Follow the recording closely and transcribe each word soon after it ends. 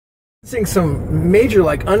Seeing some major,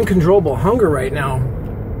 like, uncontrollable hunger right now,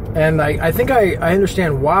 and I think I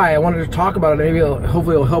understand why. I wanted to talk about it. Maybe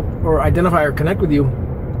hopefully it'll help or identify or connect with you.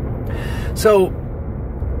 So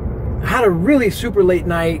I had a really super late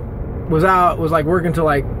night, was like working till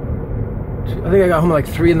like, I think I got home at like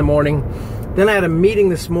 3 in the morning. Then I had a meeting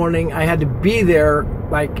this morning. I had to be there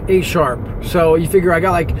like 8 sharp. So you figure I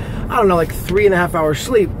got like, I don't know, like 3.5 hours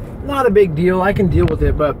sleep. Not a big deal. I can deal with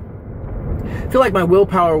it, but I feel like my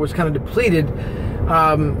willpower was kind of depleted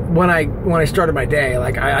when I started my day.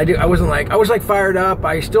 Like I was like fired up.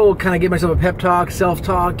 I still kind of gave myself a pep talk,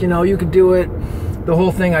 self-talk, you know, you could do it, the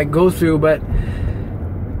whole thing I go through, but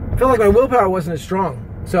I felt like my willpower wasn't as strong.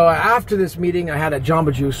 So after this meeting, I had a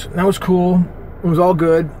Jamba Juice, and that was cool. It was all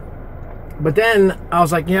good. But then I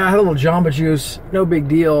was like, yeah, I had a little Jamba Juice, no big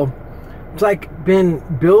deal. It's like been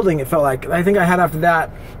building, it felt like. I think I had after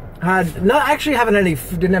that, didn't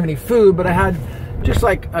have any food, but I had just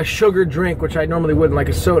like a sugar drink, which I normally wouldn't, like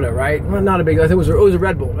a soda, right? Well, not a big deal. I think it was a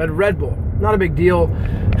Red Bull. I had a Red Bull, not a big deal.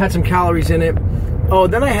 Had some calories in it. Oh,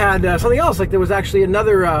 then I had something else. Like there was actually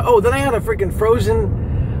another. Then I had a freaking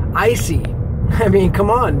frozen icy. I mean,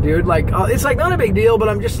 come on, dude. Like it's like not a big deal, but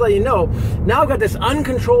I'm just letting you know. Now I've got this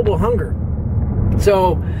uncontrollable hunger.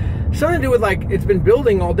 So something to do with like it's been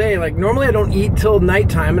building all day. Like normally I don't eat till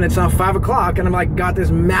nighttime, and it's now 5 o'clock, and I'm like got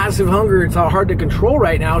this massive hunger. It's all hard to control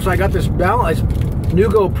right now. So I got this balanced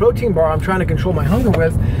Nugo protein bar. I'm trying to control my hunger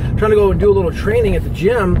with. I'm trying to go and do a little training at the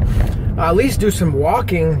gym. At least do some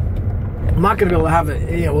walking. I'm not going to be able to have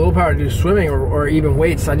the willpower to do swimming or even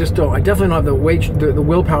weights. I definitely don't have the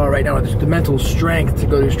willpower right now, the mental strength to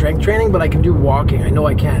go do strength training, but I can do walking. I know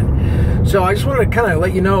I can. So I just wanted to kind of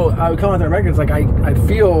let you know, I would come out on records, like I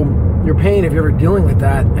feel your pain if you're ever dealing with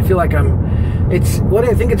that. I feel like what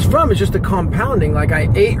I think it's from is just the compounding. Like I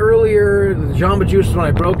ate earlier, the Jamba Juice when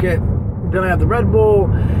I broke it, then I had the Red Bull,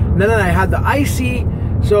 and then I had the icy.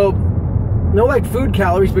 So no like food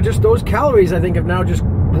calories, but just those calories I think have now just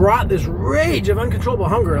brought this rage of uncontrollable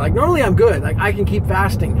hunger. Like normally I'm good, like I can keep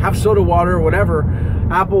fasting, have soda water or whatever,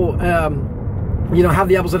 apple, have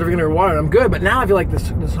the apples that are gonna water, and I'm good. But now I feel like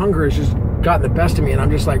this hunger has just gotten the best of me, and I'm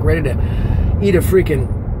just like ready to eat a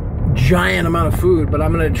freaking giant amount of food. But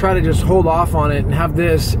I'm gonna try to just hold off on it and have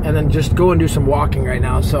this, and then just go and do some walking right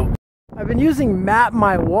now. So I've been using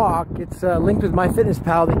MapMyWalk. It's linked with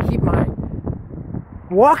MyFitnessPal to keep my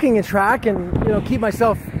walking a track and keep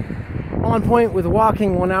myself on point with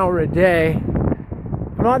walking 1 hour a day.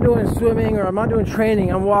 I'm not doing swimming or I'm not doing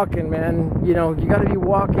training. I'm walking, man. You got to be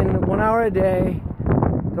walking 1 hour a day.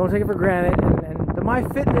 Don't take it for granted. And the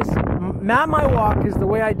MapMyWalk is the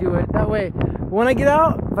way I do it. That way, when I get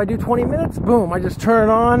out, if I do 20 minutes, boom, I just turn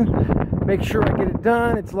it on, make sure I get it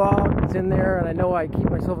done. It's logged, it's in there, and I know I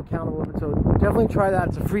keep myself accountable. So definitely try that.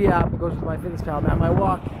 It's a free app. It goes with MyFitnessPal,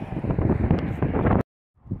 MapMyWalk.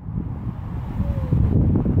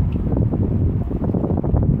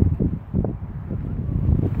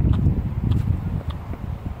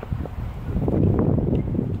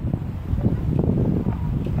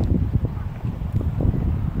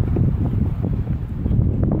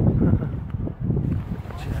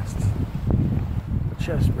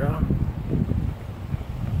 Chest, bro.